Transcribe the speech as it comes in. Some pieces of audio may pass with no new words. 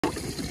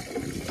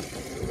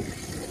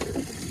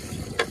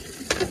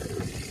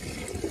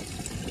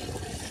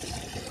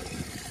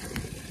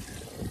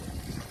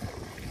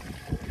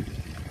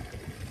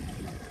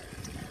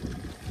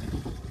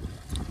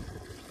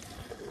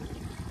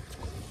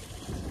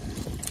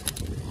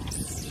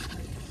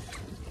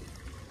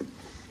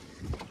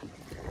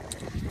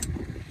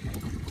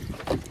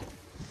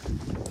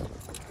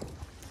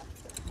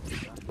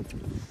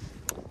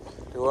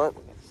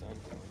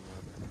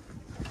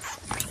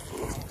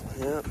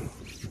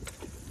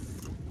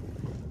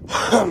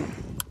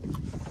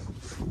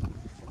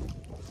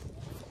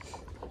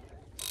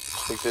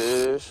Big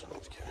fish.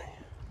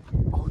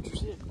 Oh, did you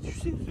see it? Did you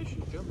see the fish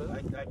jump out?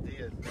 I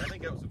did. I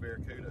think that was a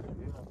barracuda.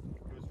 Yeah. It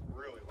was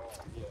really long.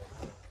 Yeah.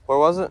 Where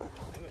was it? I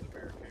think it was a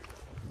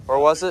barracuda. Where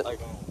was it? Like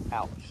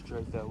out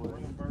straight that way.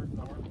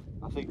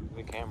 I think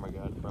the camera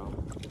got it, bro.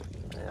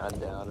 Yeah, I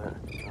doubt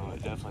it. No,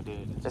 it definitely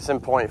did. It's in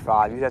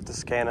 0.5. You'd have to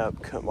scan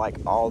up like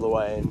all the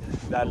way, and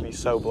that'd be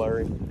so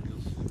blurry.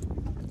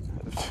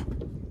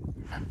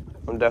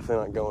 I'm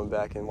definitely not going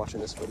back and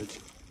watching this footage.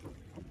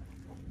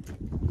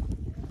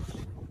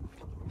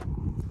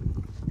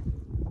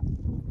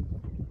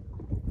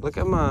 Look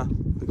at my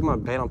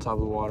bait on top of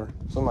the water.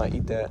 Someone might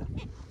eat that.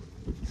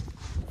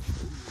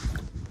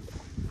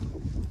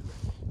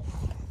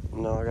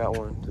 No, I got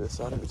one to the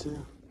side of it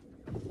too.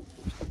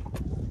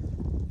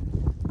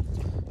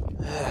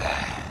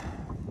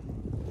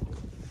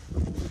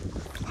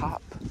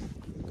 Pop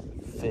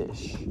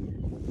fish.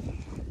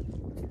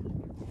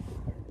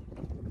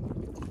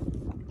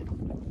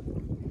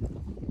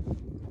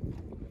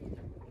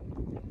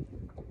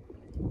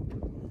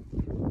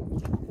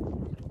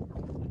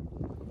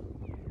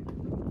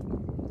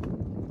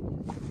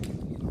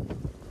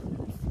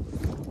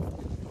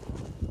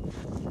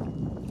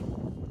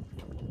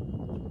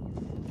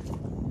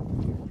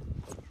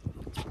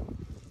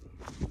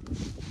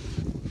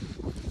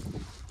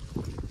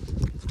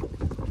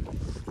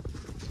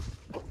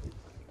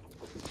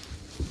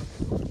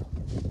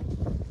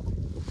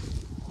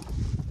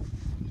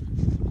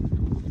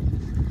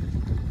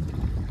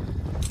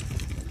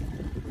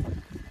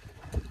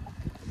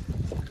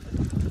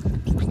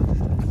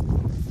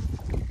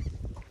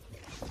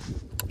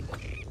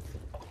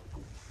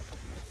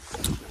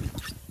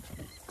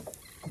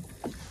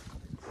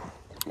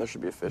 There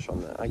should be a fish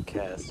on that. I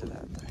casted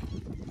that thing.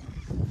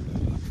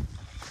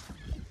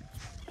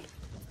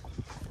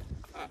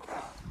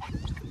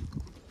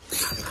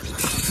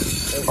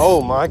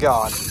 Oh my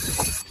God.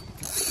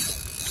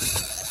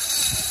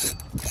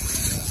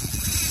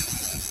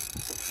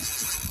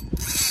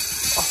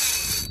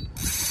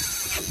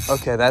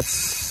 Okay, that's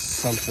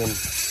something.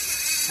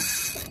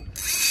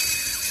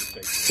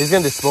 He's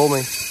gonna despoil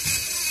me.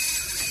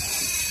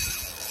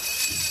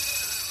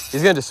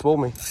 He's gonna despoil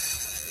me.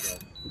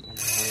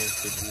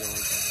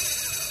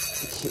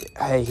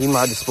 Hey, he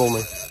might despoil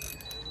me.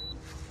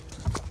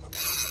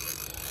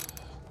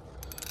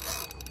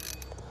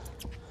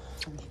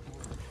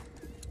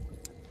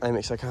 Hey,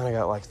 Mix, I kind of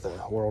got like the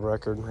world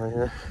record right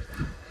here.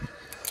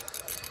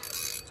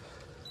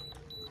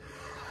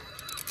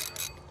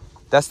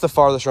 That's the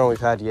farthest run we've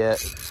had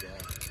yet.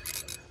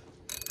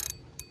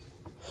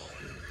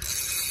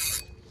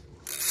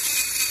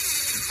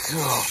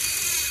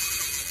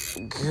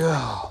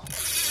 God.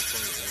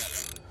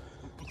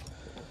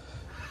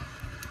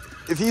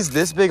 If he's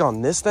this big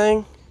on this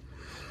thing,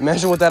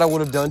 imagine what that I would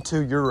have done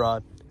to your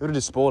rod. It would have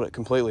just spoiled it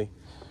completely.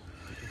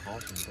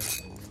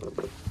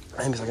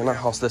 And he's like, I'm not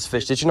house this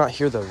fish. Did you not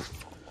hear the?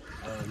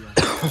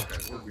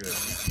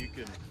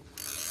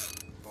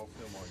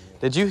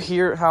 Did you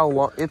hear how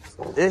long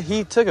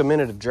he took a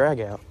minute to drag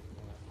out?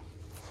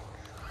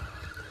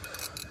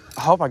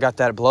 I hope I got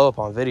that blow up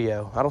on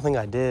video. I don't think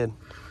I did.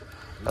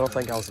 I don't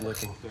think I was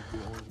looking.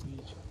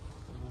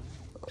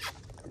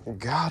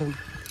 Got him.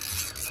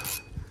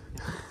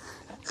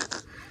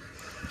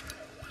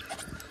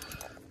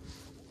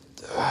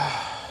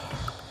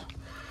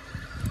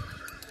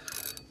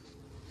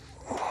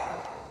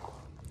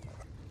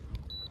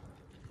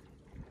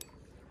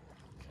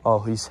 Oh,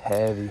 he's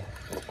heavy.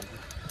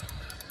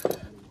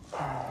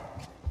 Am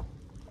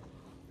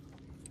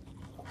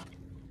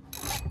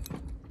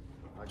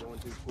I going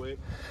too quick?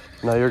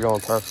 No, you're going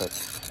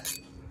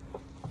perfect.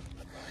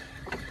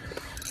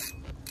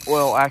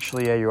 Well,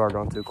 actually, yeah, you are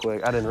going too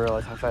quick. I didn't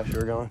realize how fast you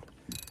were going.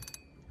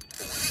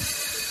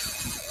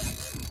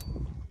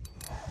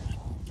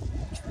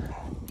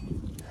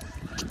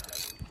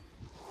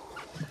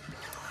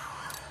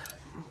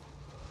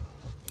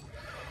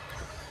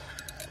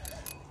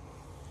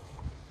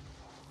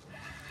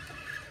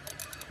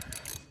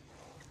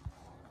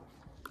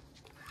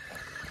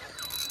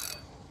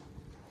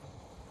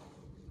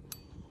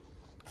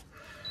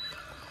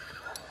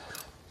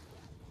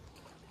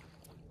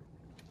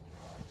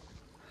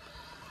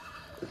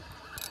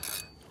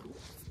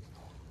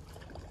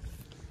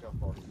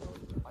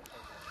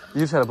 You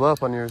just had a blow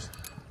up on yours.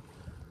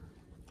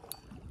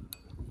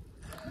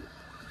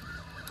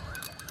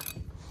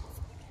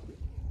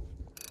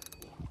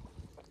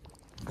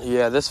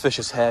 Yeah, this fish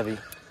is heavy.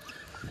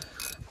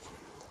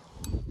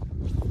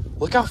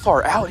 Look how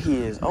far out he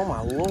is. Oh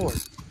my Lord.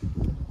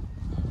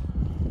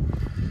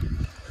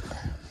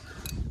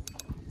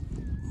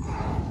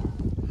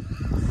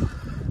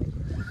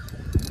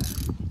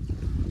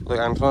 Look,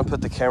 I'm just gonna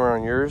put the camera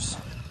on yours,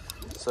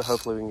 so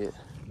hopefully we can get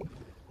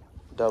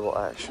double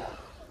action.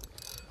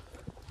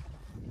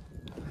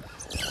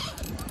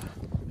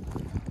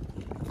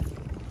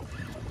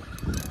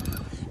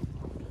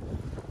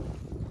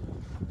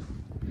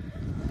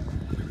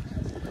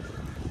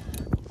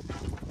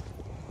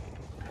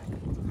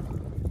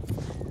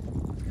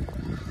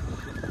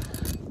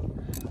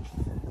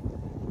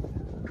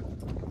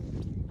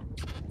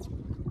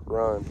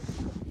 run.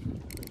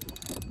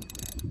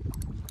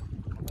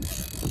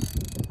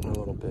 A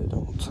little bit,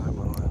 don't tie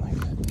my line like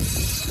that.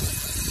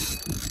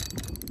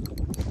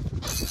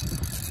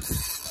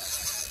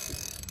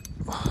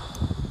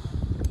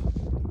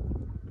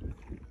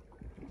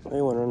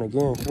 They want to run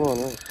again. Come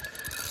on, run.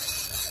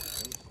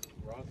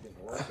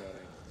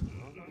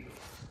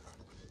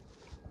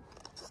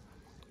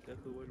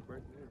 That's the way to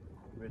break it in.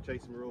 You gonna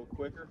chase him real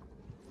quicker?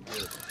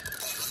 Good.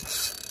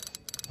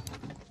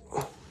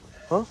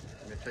 Huh? You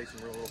gonna chase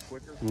him real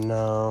quicker?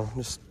 No,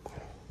 just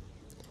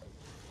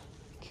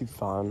keep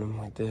finding them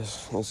like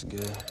this. That's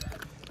good.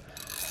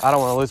 I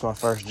don't want to lose my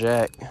first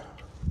jack.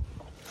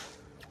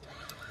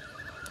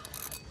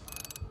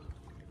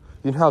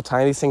 You know how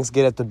tiny these things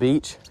get at the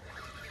beach?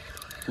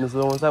 And those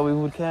little ones that we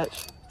would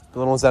catch? The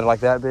little ones that are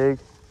like that big?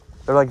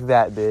 They're like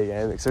that big,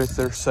 and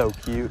they're so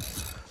cute.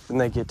 Then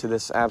they get to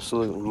this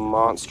absolute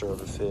monster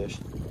of a fish.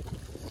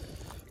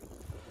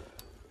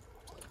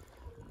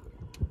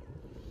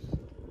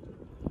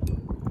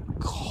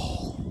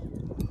 Oh,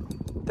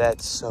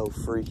 that's so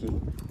freaky.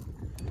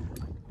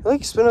 I like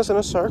you spin us in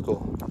a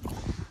circle.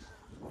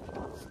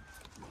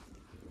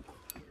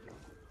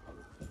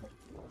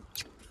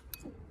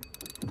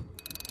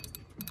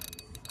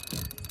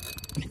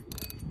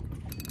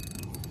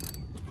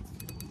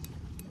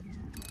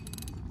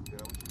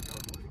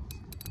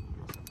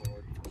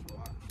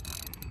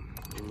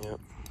 Yep.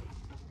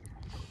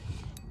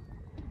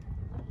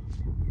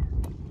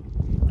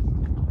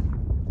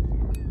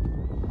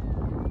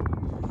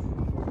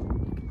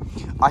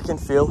 I can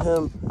feel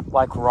him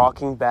like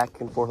rocking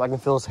back and forth. I can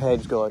feel his head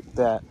just go like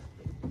that.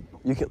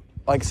 You can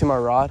like see my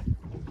rod?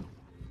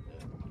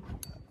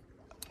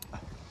 I'll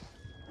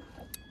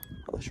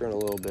let you in a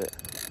little bit.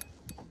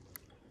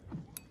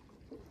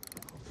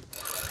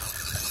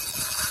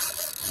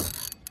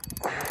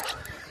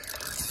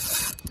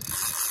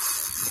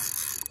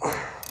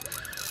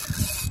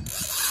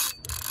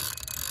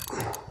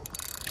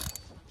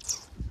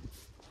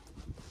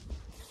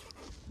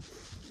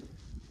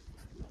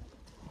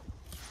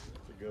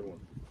 Good one.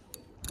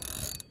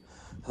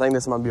 I think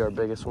this might be our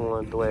biggest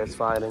one, the way it's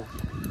fighting.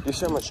 You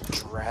see how much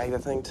drag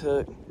that thing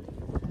took?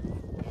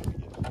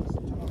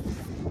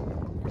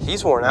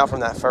 He's worn out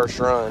from that first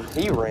run.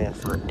 He ran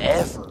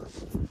forever.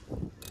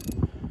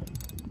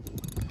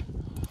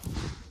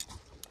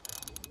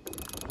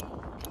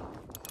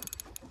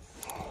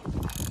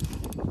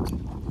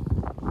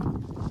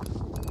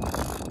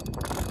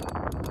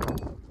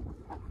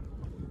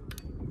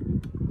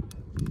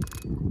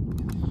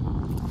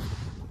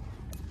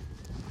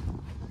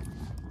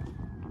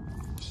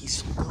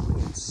 He's going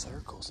in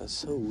circles. That's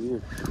so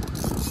weird.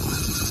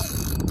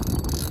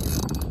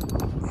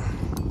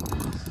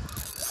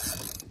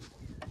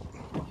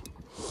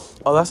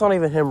 Oh, that's not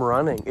even him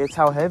running. It's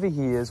how heavy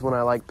he is when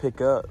I like pick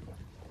up.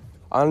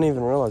 I didn't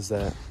even realize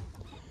that.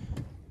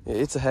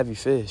 It's a heavy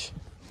fish.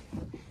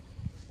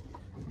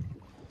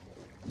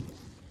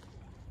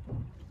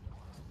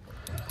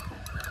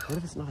 What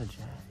if it's not a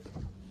jack?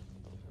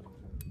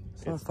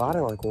 It's not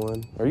fighting like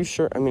one. Are you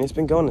sure? I mean, it's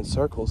been going in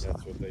circles.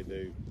 That's what they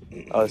do.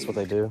 Oh, that's what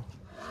they do?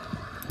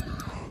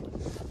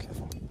 Okay.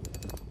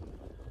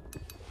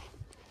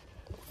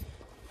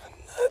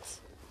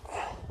 Nuts.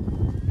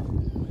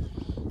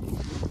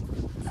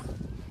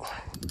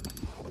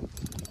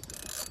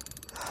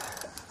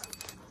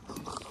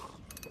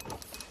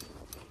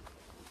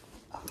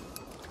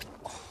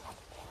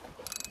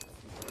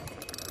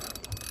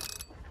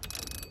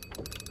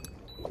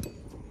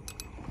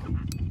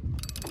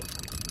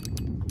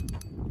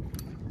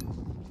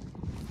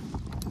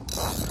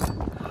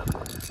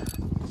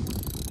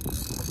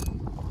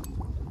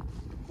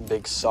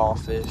 Big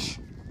sawfish.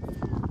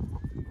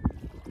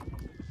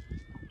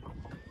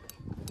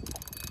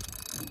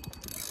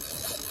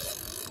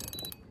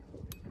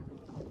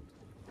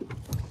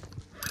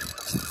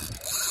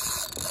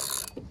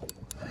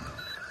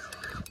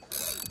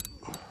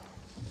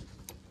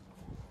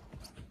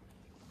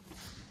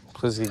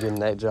 Please get a good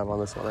net job on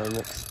this one,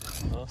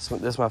 Amix.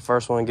 This is my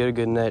first one. Get a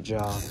good net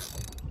job.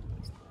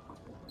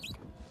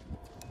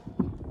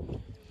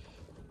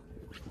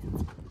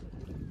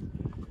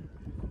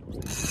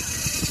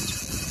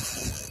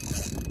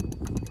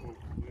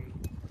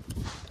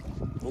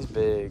 He's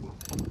big.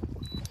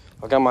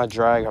 I got my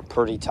drag up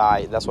pretty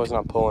tight. That's why he's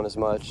not pulling as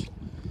much.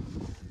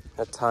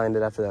 I timed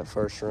it after that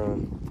first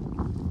run.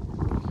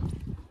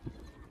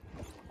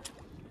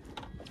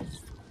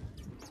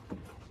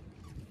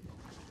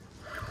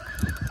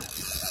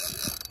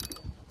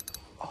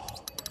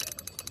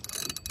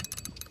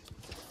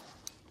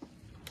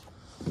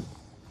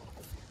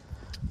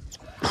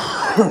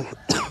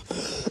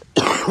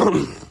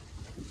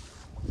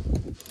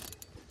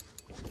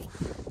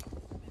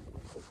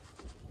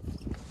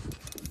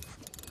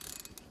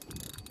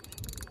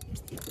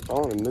 I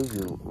want to move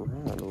your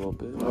rod a little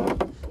bit. I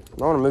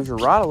want to move your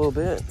rod a little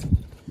bit.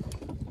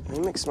 Let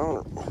me make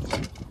smaller.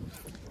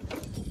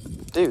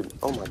 Dude,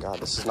 oh my God,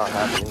 this is not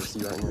happening with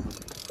you right now.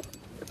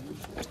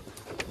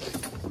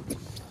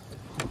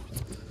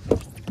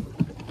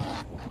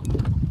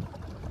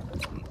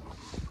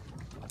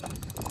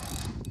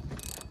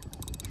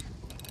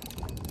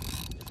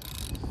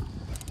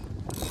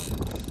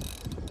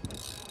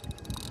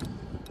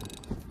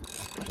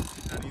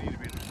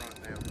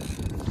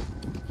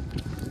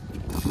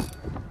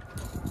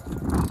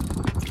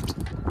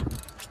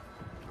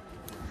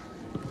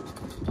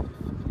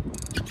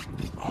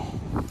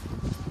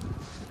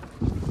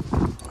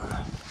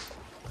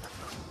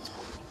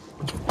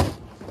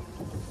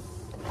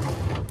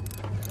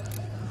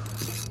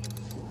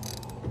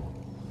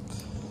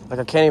 Like,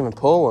 I can't even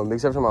pull them.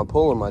 Because every time I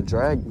pull them, I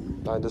drag.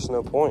 There's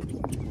no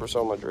point for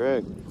so much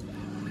drag.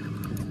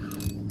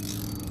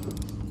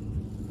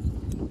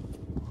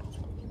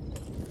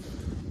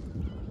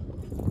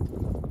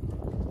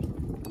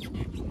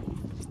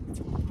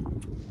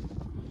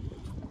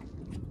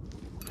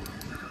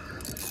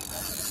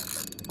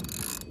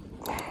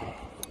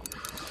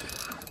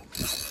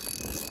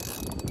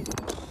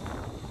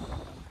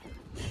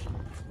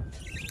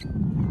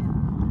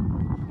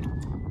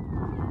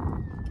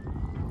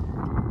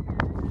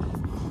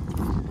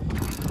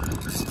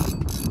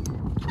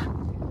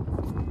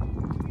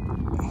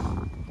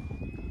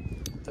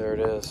 There it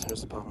is.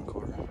 Here's the popping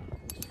cork. You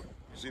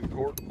see the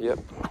cork? Yep.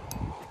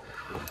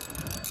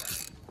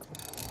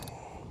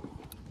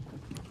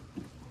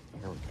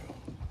 Here we go.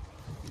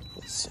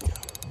 Let's see.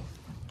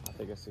 I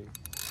think I see.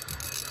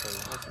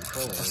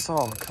 I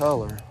saw a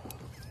color.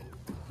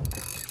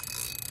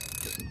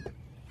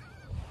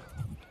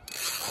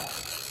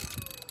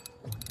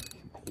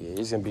 Yeah,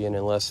 he's gonna be in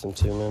less than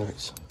 2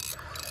 minutes.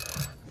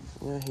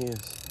 Yeah, he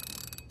is.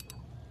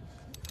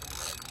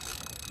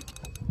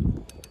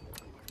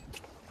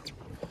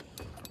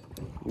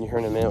 You hear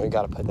in a minute, we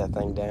gotta put that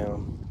thing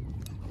down.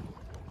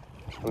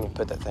 I'm gonna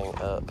put that thing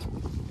up.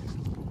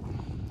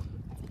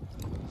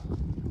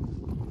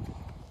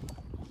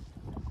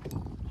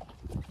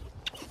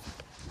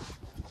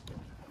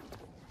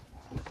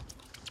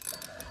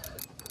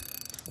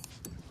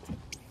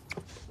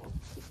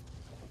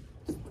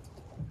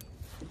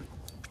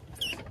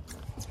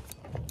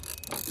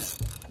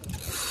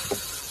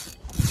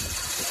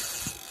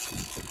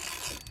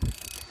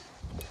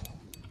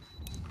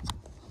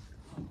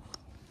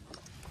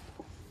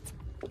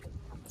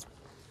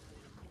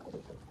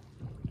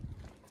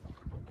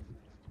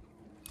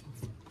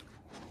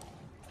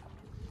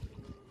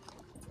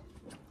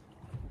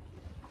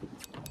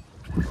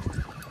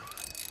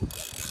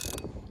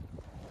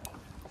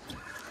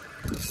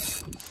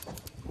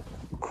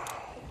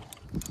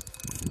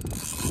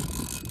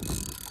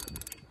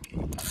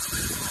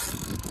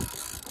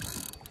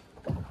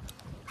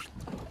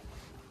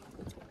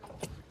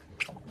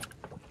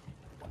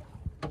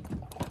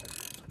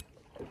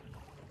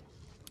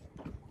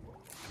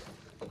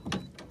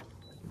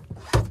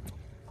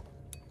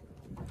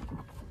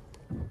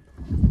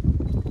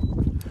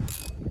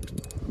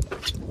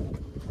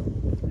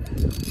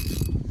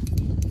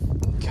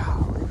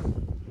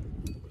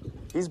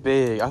 He's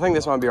big. I think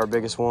this might be our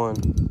biggest one.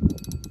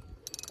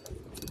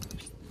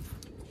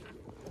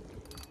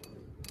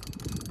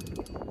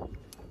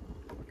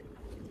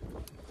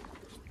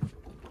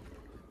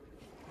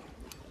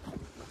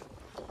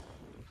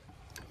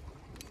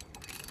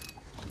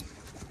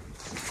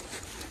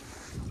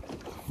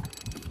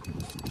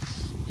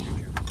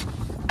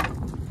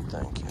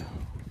 Thank you.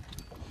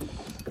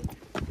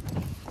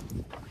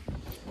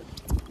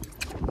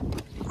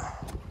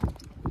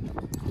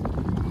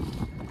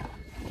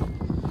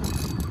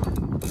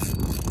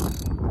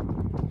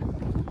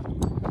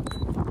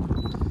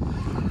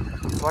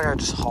 I feel like I could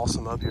just haul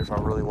some up here if I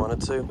really wanted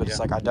to, but it's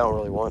like I don't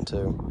really want to.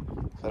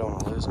 I don't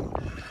want to lose them.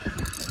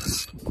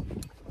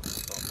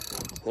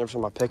 Every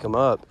time I pick them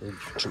up,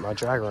 my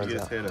drag runs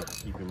Get out. his head up,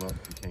 keep him up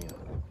if you can.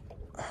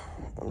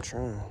 I'm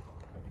trying.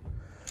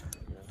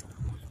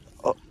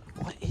 Oh,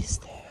 what is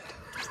that?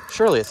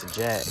 Surely it's a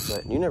jack,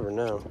 but you never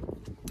know.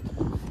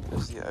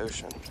 There's the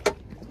ocean.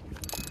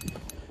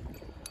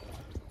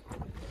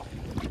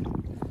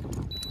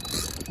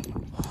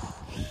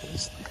 What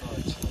is that?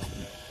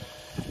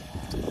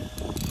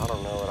 I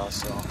don't know what I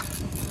saw.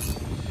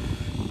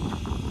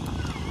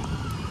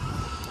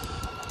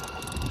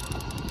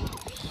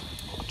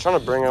 I'm trying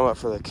to bring him up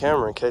for the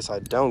camera in case I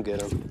don't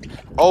get him.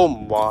 Oh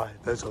my,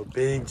 that's a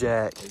big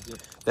jack.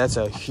 That's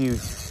a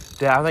huge.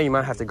 Dad, I think you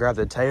might have to grab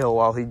the tail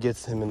while he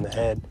gets him in the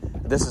head.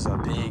 This is a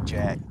big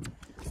jack.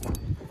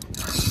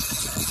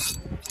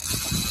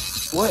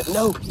 What?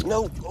 No,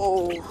 no.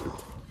 Oh.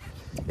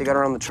 He got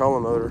around the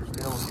trolling motor.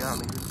 He almost got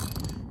me.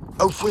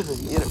 Oh, Flippy.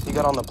 He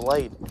got on the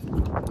blade.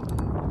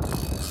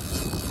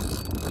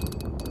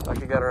 Like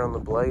he got around the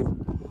blade.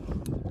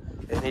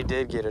 And he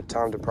did get a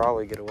time to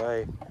probably get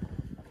away.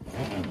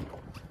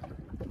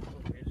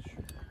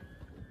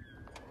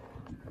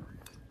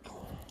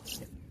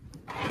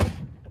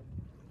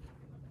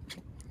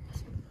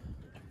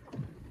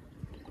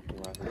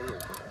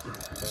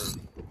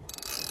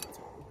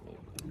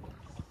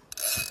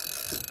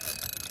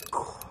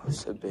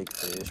 It's a big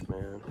fish,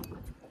 man.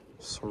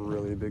 It's a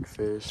really big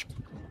fish.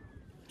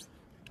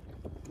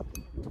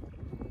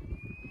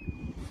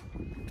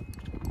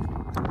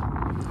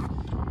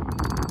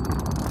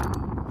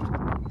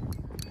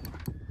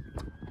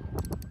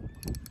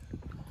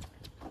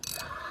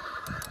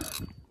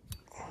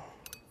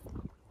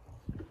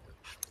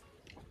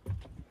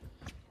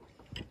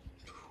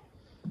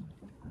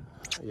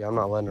 Yeah, I'm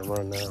not letting him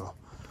run now.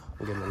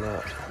 I'm giving him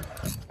that.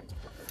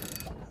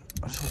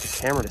 I just want the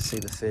camera to see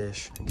the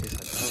fish in case I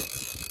don't.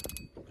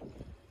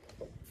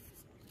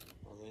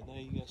 Well, they know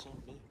you got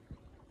something big.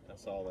 I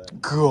saw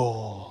that.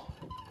 Cool.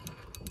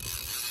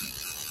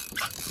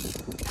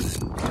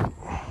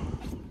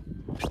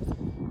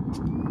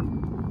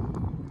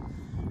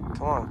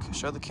 Come on,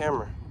 show the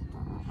camera.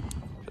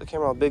 Show the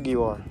camera how big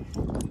you are.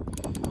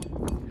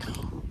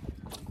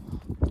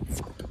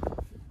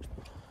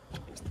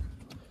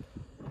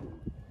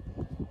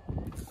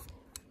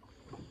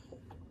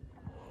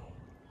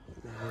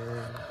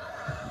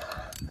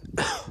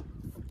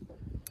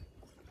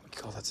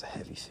 God, that's a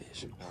heavy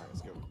fish. All right,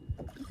 let's go.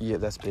 Yeah,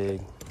 that's big.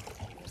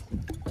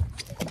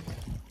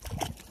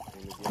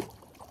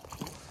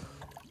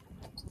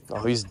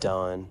 Oh, he's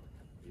done.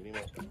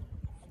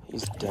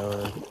 He's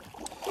done.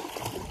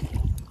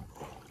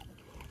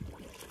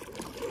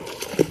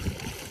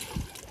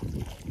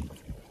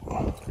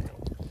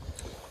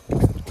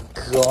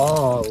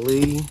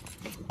 Golly.